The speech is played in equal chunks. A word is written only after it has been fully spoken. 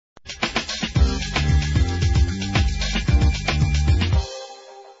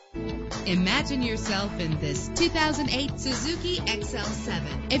Imagine yourself in this 2008 Suzuki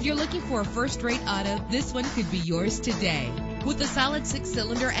XL7. If you're looking for a first-rate auto, this one could be yours today. With a solid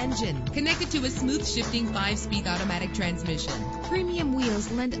 6-cylinder engine connected to a smooth shifting 5-speed automatic transmission, premium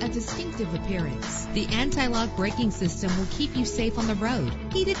wheels lend a distinctive appearance. The anti-lock braking system will keep you safe on the road.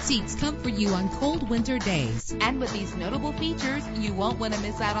 Heated seats comfort you on cold winter days. And with these notable features, you won't want to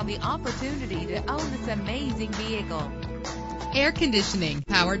miss out on the opportunity to own this amazing vehicle. Air conditioning,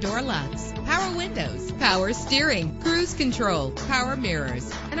 power door locks, power windows, power steering, cruise control, power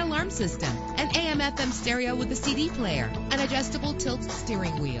mirrors, an alarm system, an AM/FM stereo with a CD player, an adjustable tilt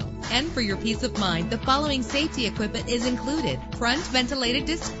steering wheel. And for your peace of mind, the following safety equipment is included: front ventilated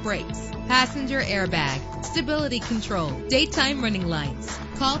disc brakes, passenger airbag, stability control, daytime running lights.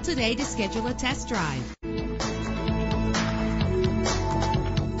 Call today to schedule a test drive.